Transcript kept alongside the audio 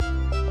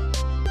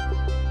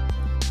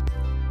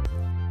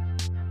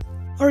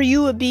Are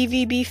you a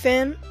BVB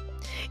fan?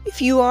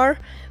 If you are,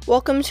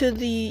 welcome to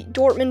the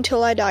Dortmund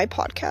Till I Die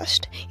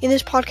podcast. In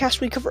this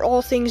podcast, we cover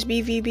all things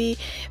BVB,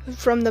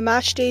 from the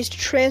match days to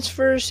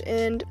transfers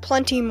and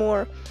plenty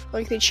more,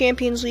 like the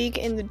Champions League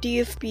and the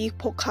DFB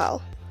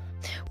Pokal.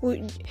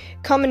 We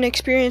come and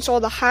experience all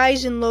the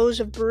highs and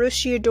lows of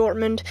Borussia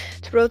Dortmund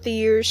throughout the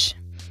years.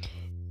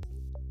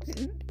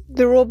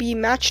 There will be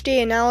match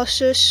day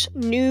analysis,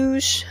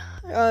 news,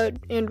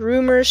 and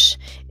rumors,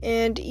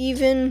 and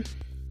even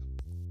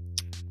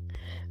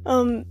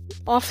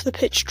off the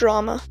pitch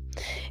drama.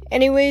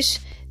 Anyways,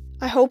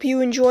 I hope you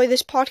enjoy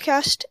this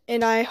podcast,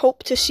 and I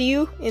hope to see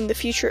you in the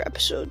future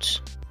episodes.